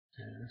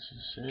This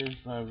is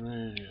saved by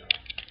radio.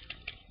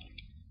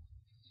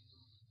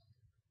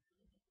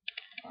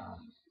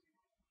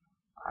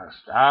 I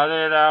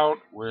started out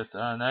with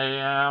an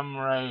AM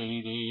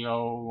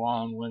radio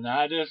on when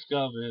I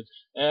discovered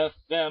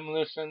FM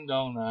listened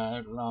all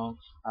night long.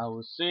 I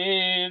was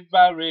saved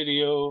by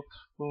radio,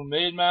 who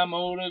made my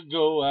motor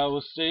go. I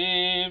was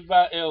saved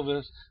by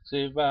Elvis,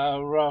 saved by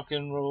rock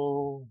and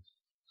roll.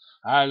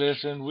 I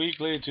listened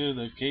weekly to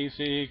the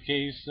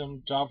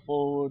kasem Top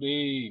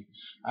 40.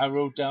 I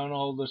wrote down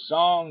all the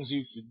songs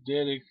you could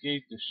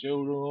dedicate the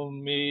show to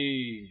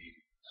me.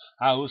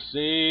 I was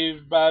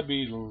saved by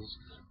Beatles,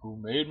 who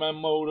made my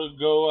motor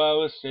go. I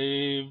was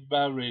saved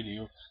by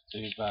radio,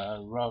 saved by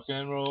rock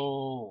and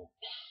roll.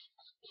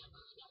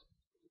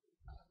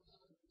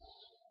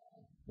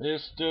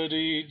 Mr.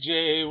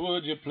 DJ,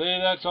 would you play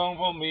that song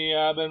for me?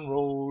 I've been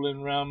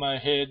rolling round my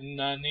head and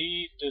I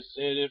need to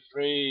set it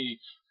free.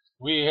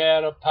 We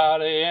had a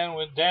party and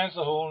we danced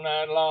the whole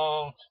night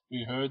long.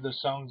 We heard the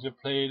songs you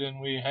played and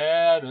we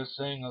had to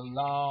sing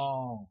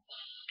along.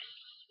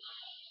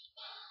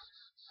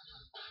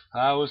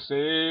 I was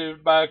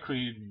saved by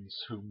Creedance,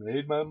 who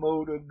made my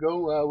motor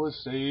go. I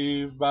was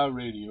saved by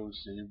radio,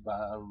 saved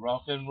by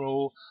rock and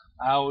roll.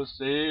 I was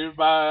saved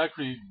by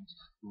Creedance,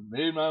 who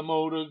made my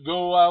motor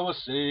go. I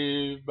was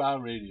saved by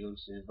radio,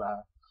 saved by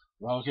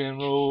rock and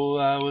roll.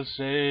 I was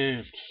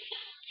saved.